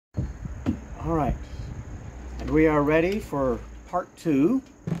All right, and we are ready for part 2,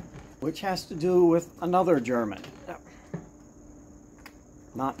 which has to do with another German.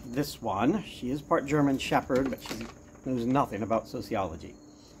 Not this one. She is part German Shepherd, but she knows nothing about sociology.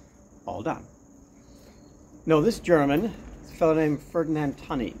 All done. No, this German is a fellow named Ferdinand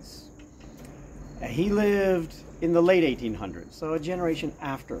Tonnies. He lived in the late 1800s, so a generation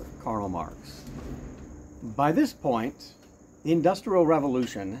after Karl Marx. By this point, the Industrial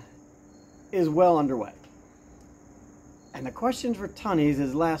Revolution is well underway. And the question for Tonnies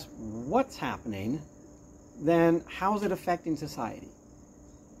is less what's happening than how is it affecting society?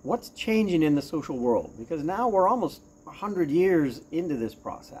 What's changing in the social world? Because now we're almost 100 years into this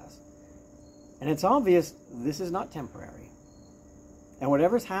process. And it's obvious this is not temporary. And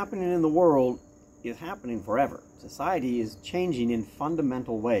whatever's happening in the world is happening forever. Society is changing in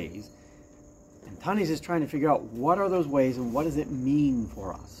fundamental ways. And Tonnies is trying to figure out what are those ways and what does it mean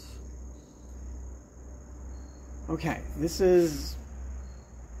for us. Okay, this is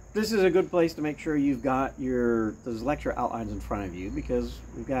a good place to make sure you've got those lecture outlines in front of you, because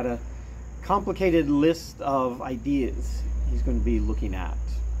we've got a complicated list of ideas he's going to be looking at.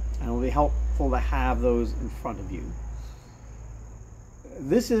 And it'll be helpful to have those in front of you.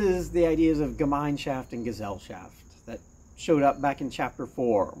 This is the ideas of Gemeinschaft and Gesellschaft that showed up back in chapter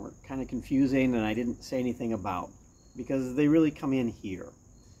 4. Were kind of confusing and I didn't say anything about, because they really come in here.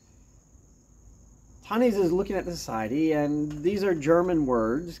 Tonnies is looking at the society, and these are German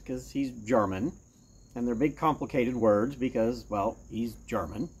words because he's German, and they're big complicated words because, well, he's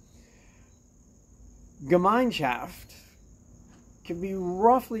German. Gemeinschaft can be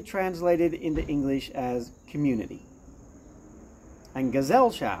roughly translated into English as community, and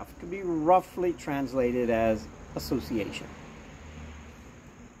Gesellschaft can be roughly translated as association.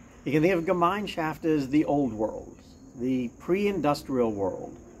 You can think of Gemeinschaft as the old world, the pre-industrial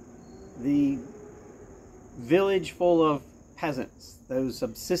world, the village full of peasants, those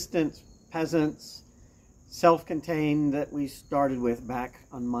subsistence peasants, self-contained, that we started with back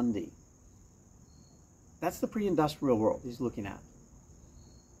on Monday. That's the pre-industrial world he's looking at.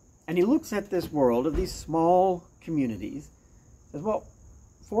 And he looks at this world of these small communities as, well,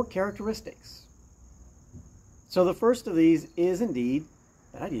 4 characteristics. So the first of these is indeed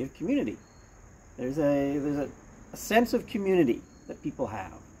that idea of community. There's a sense of community that people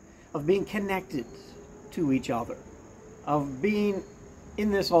have, of being connected to each other, of being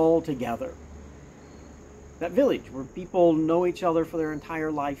in this all together. That village where people know each other for their entire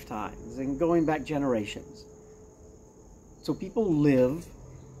lifetimes and going back generations. So people live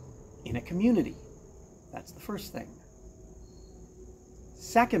in a community. That's the first thing.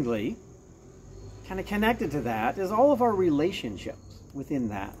 Secondly, kind of connected to that is all of our relationships within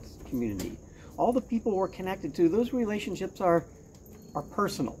that community. All the people we're connected to, those relationships are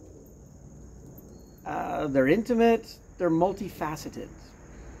personal. They're intimate, they're multifaceted.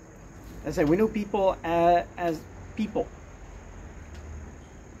 As I say, we know people as people.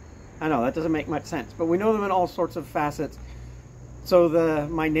 I know, that doesn't make much sense, but we know them in all sorts of facets. So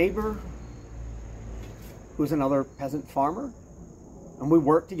my neighbor, who's another peasant farmer, and we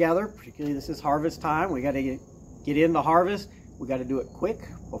work together, particularly this is harvest time, we got to get in the harvest, we got to do it quick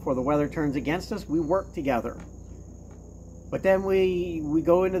before the weather turns against us, we work together. But then we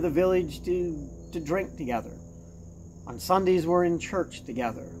go into the village to drink together. On Sundays we're in church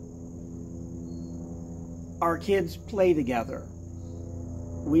together. Our kids play together.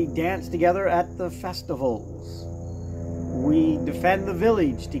 We dance together at the festivals. We defend the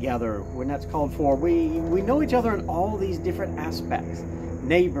village together when that's called for. We know each other in all these different aspects.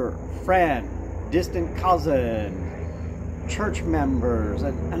 Neighbor, friend, distant cousin, church members,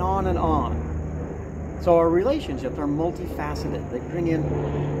 and on and on. So our relationships are multifaceted. They bring in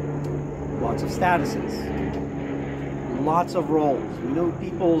lots of statuses, lots of roles. We know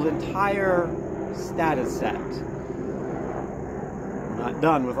people's entire status set. We're not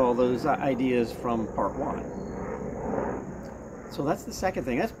done with all those ideas from part 1. So that's the second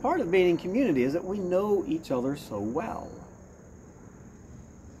thing. That's part of being in community, is that we know each other so well.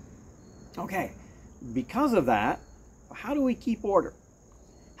 Okay, because of that, how do we keep order?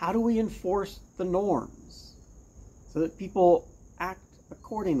 How do we enforce the norms so that people act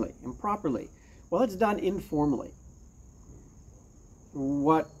accordingly and properly? Well, it's done informally.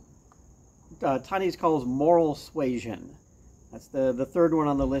 What Tonnies calls moral suasion. That's the third one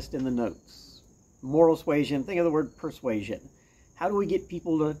on the list in the notes. Moral suasion, think of the word persuasion. How do we get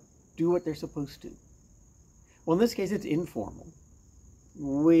people to do what they're supposed to? Well, in this case, it's informal.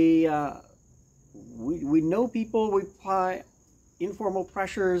 We know people, we apply informal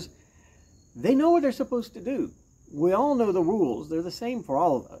pressures. They know what they're supposed to do. We all know the rules. They're the same for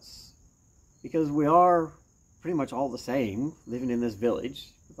all of us. because we are pretty much all the same, living in this village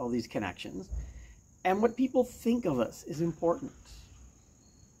with all these connections. And what people think of us is important.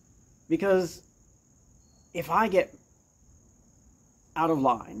 Because if I get out of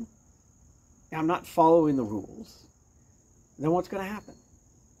line, and I'm not following the rules, then what's going to happen?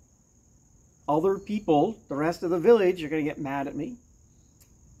 Other people, the rest of the village, are going to get mad at me.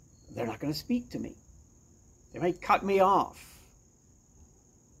 They're not going to speak to me. They might cut me off.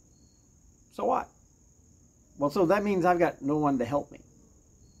 So what? Well, so that means I've got no one to help me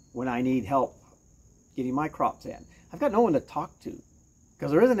when I need help getting my crops in. I've got no one to talk to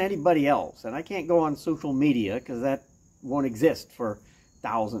because there isn't anybody else. And I can't go on social media because that won't exist for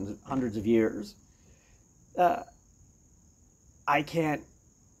thousands, hundreds of years. I can't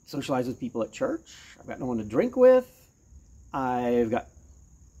socialize with people at church. I've got no one to drink with. I've got,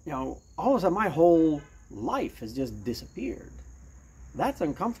 all of a sudden my whole life has just disappeared. That's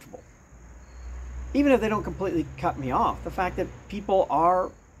uncomfortable. Even if they don't completely cut me off, the fact that people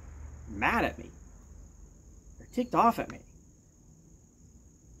are mad at me, they're ticked off at me.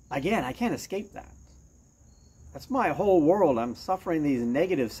 Again, I can't escape that. That's my whole world. I'm suffering these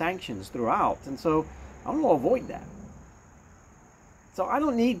negative sanctions throughout, and so I want to avoid that. So I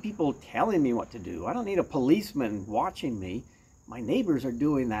don't need people telling me what to do. I don't need a policeman watching me. My neighbors are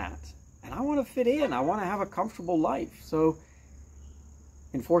doing that, and I want to fit in. I want to have a comfortable life. So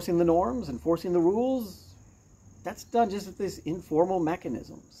enforcing the norms, enforcing the rules, that's done just with these informal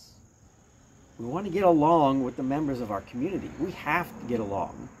mechanisms. We want to get along with the members of our community. We have to get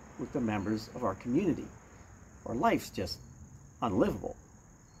along with the members of our community, or life's just unlivable.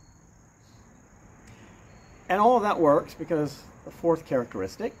 And all of that works because the fourth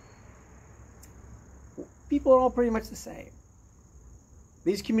characteristic, people are all pretty much the same.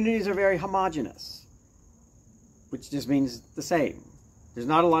 These communities are very homogeneous, which just means the same. There's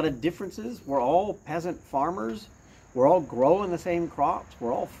not a lot of differences. We're all peasant farmers. We're all growing the same crops.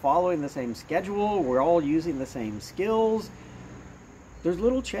 We're all following the same schedule. We're all using the same skills. There's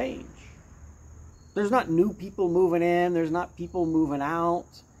little change. There's not new people moving in. There's not people moving out.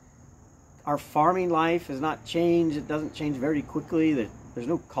 Our farming life has not changed. It doesn't change very quickly. There's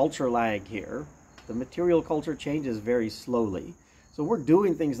no culture lag here. The material culture changes very slowly. So we're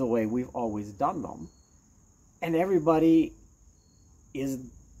doing things the way we've always done them. And everybody is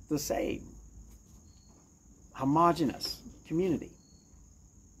the same. Homogeneous community.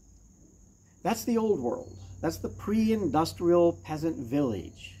 That's the old world. That's the pre-industrial peasant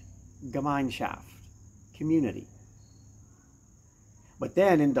village. Gemeinschaft. Community. But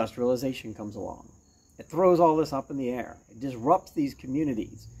then industrialization comes along. It throws all this up in the air. It disrupts these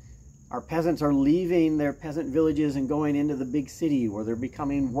communities. Our peasants are leaving their peasant villages and going into the big city where they're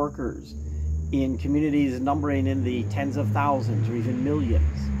becoming workers in communities numbering in the tens of thousands or even millions.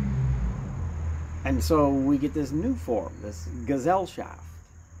 And so we get this new form, this Gesellschaft,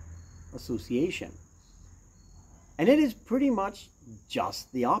 association. And it is pretty much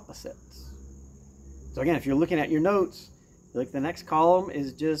just the opposite. So again, if you're looking at your notes, like the next column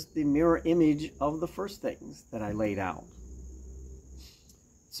is just the mirror image of the first things that I laid out.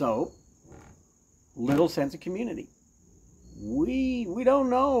 So, little sense of community. We don't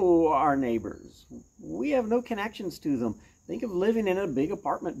know our neighbors. We have no connections to them. Think of living in a big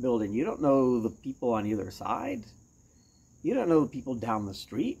apartment building. You don't know the people on either side. You don't know the people down the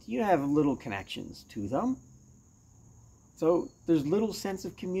street. You have little connections to them. So there's little sense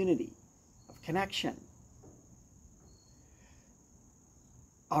of community, of connection.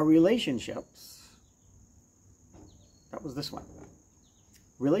 Our relationships, that was this one.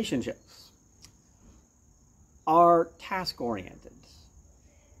 Relationships are task-oriented,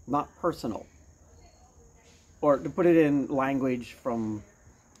 not personal. Or to put it in language from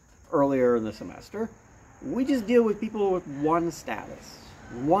earlier in the semester, we just deal with people with one status,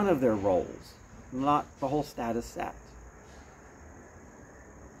 one of their roles, not the whole status set.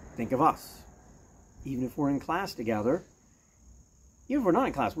 Think of us. Even if we're in class together, even if we're not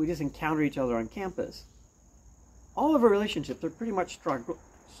in class, we just encounter each other on campus. All of our relationships are pretty much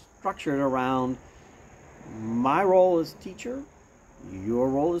structured around my role as teacher, your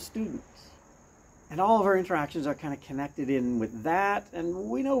role as student. And all of our interactions are kind of connected in with that, and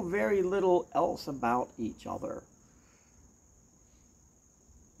we know very little else about each other.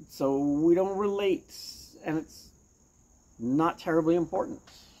 So we don't relate, and it's not terribly important.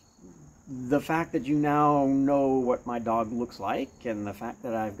 The fact that you now know what my dog looks like, and the fact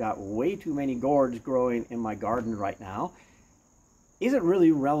that I've got way too many gourds growing in my garden right now, isn't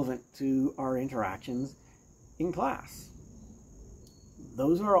really relevant to our interactions in class.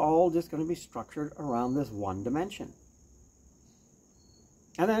 Those are all just going to be structured around this one dimension.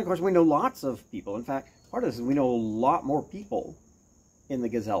 And then, of course, we know lots of people. In fact, part of this is we know a lot more people in the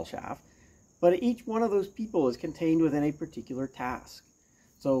Gesellschaft, but each one of those people is contained within a particular task.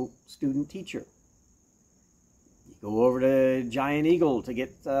 So, student-teacher. You go over to Giant Eagle to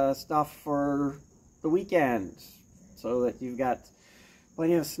get stuff for the weekend so that you've got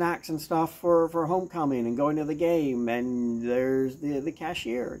plenty of snacks and stuff for homecoming and going to the game. And there's the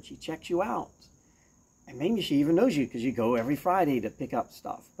cashier, and she checks you out. And maybe she even knows you because you go every Friday to pick up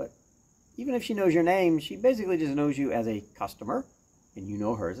stuff. But even if she knows your name, she basically just knows you as a customer, and you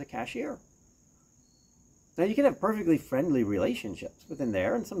know her as a cashier. Now, you can have perfectly friendly relationships within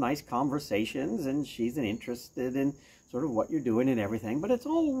there and some nice conversations, and she's interested in sort of what you're doing and everything, but it's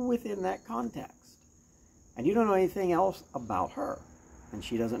all within that context. And you don't know anything else about her, and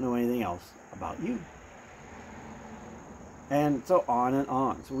she doesn't know anything else about you. And so on and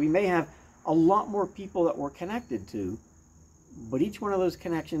on. So we may have a lot more people that we're connected to, but each one of those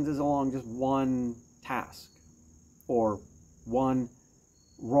connections is along just one task or one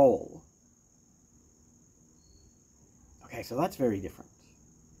role. Okay, so that's very different.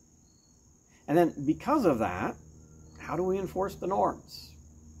 And then because of that, how do we enforce the norms?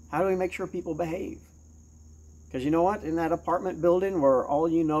 How do we make sure people behave? Because you know what? In that apartment building where all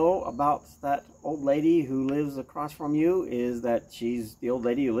you know about that old lady who lives across from you is that she's the old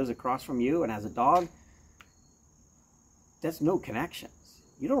lady who lives across from you and has a dog, that's no connections.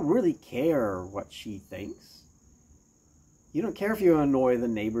 You don't really care what she thinks. You don't care if you annoy the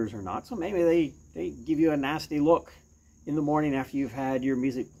neighbors or not, so maybe they give you a nasty look in the morning after you've had your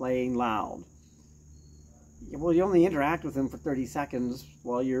music playing loud. Well, you only interact with them for 30 seconds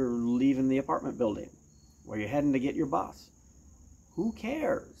while you're leaving the apartment building, where you're heading to get your bus. Who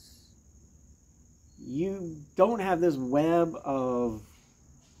cares? You don't have this web of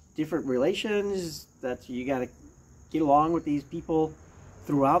different relations that you got to get along with these people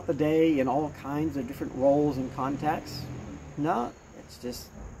throughout the day in all kinds of different roles and contexts. No, it's just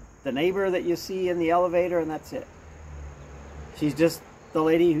the neighbor that you see in the elevator, and that's it. She's just the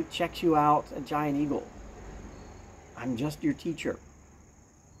lady who checks you out at Giant Eagle. I'm just your teacher.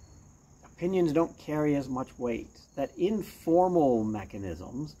 Opinions don't carry as much weight. That informal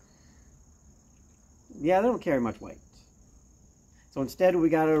mechanisms, yeah, they don't carry much weight. So instead, we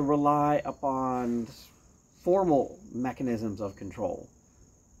got to rely upon formal mechanisms of control.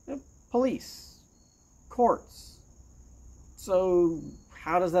 Police, courts. So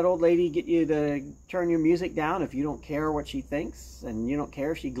how does that old lady get you to turn your music down if you don't care what she thinks and you don't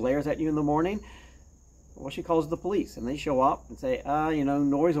care if she glares at you in the morning? Well, she calls the police, and they show up and say,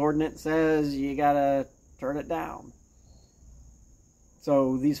 noise ordinance says you gotta turn it down.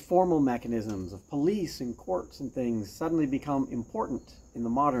 So these formal mechanisms of police and courts and things suddenly become important in the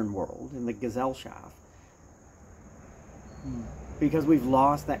modern world, in the Gesellschaft, because we've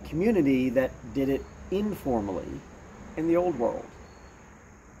lost that community that did it informally in the old world.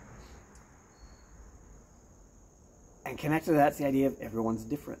 And connected to that's the idea of everyone's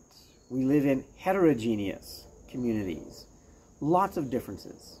different. We live in heterogeneous communities. Lots of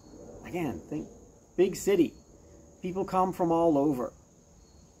differences. Again, think big city. People come from all over.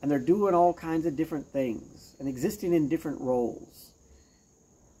 And they're doing all kinds of different things and existing in different roles.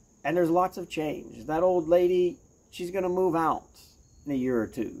 And there's lots of change. That old lady, she's going to move out in a year or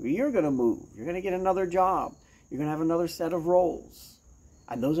two. You're going to move. You're going to get another job. You're going to have another set of roles.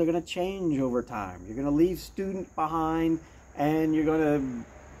 And those are going to change over time. You're going to leave student behind, and you're going to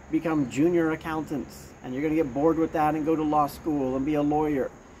become junior accountants, and you're going to get bored with that and go to law school and be a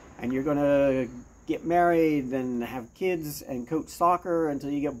lawyer, and you're going to get married and have kids and coach soccer until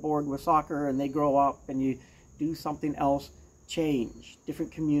you get bored with soccer and they grow up and you do something else. Change,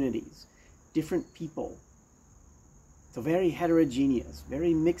 different communities, different people. So very heterogeneous,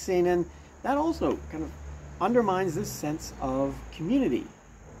 very mixing, and that also kind of undermines this sense of community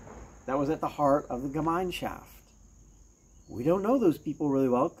that was at the heart of the Gemeinschaft. We don't know those people really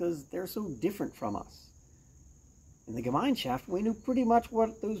well because they're so different from us. In the Gemeinschaft, we knew pretty much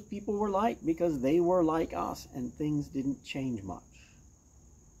what those people were like because they were like us and things didn't change much.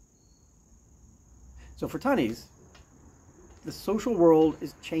 So for Tonnies, the social world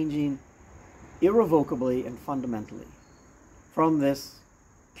is changing irrevocably and fundamentally from this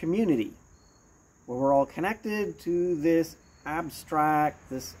community where we're all connected to this abstract,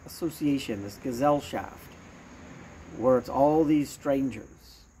 this association, this Gesellschaft, where it's all these strangers.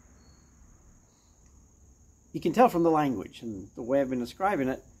 You can tell from the language and the way I've been describing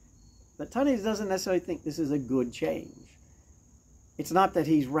it that Tonnies doesn't necessarily think this is a good change. It's not that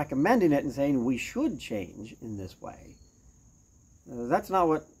he's recommending it and saying we should change in this way. That's not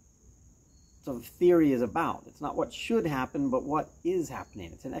what of theory is about. It's not what should happen, but what is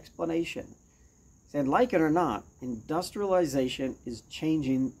happening. It's an explanation. He said, like it or not, industrialization is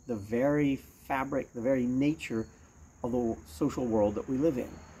changing the very fabric, the very nature of the social world that we live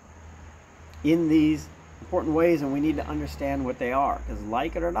in these important ways, and we need to understand what they are, because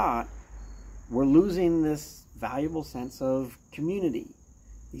like it or not, we're losing this valuable sense of community,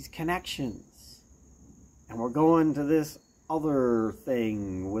 these connections, and we're going to this other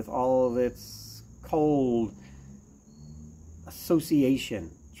thing with all of its cold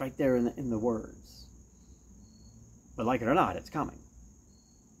association. It's right there in the words. But like it or not, it's coming.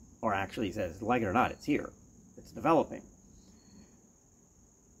 Or actually, he says, like it or not, it's here. It's developing.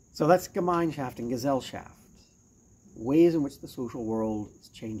 So that's Gemeinschaft and Gesellschaft. Ways in which the social world is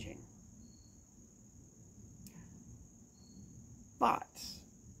changing. But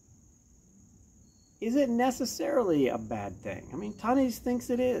is it necessarily a bad thing? I mean, Tonnies thinks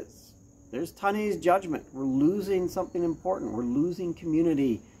it is. There's Tonnies' judgment. We're losing something important. We're losing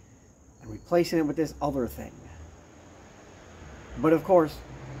community and replacing it with this other thing. But of course,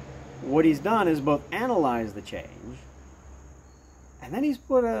 what he's done is both analyze the change, and then he's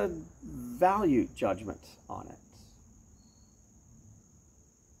put a value judgment on it.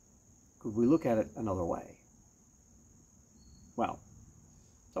 Could we look at it another way? Well,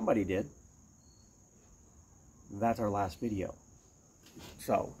 somebody did. That's our last video.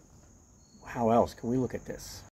 So, how else can we look at this?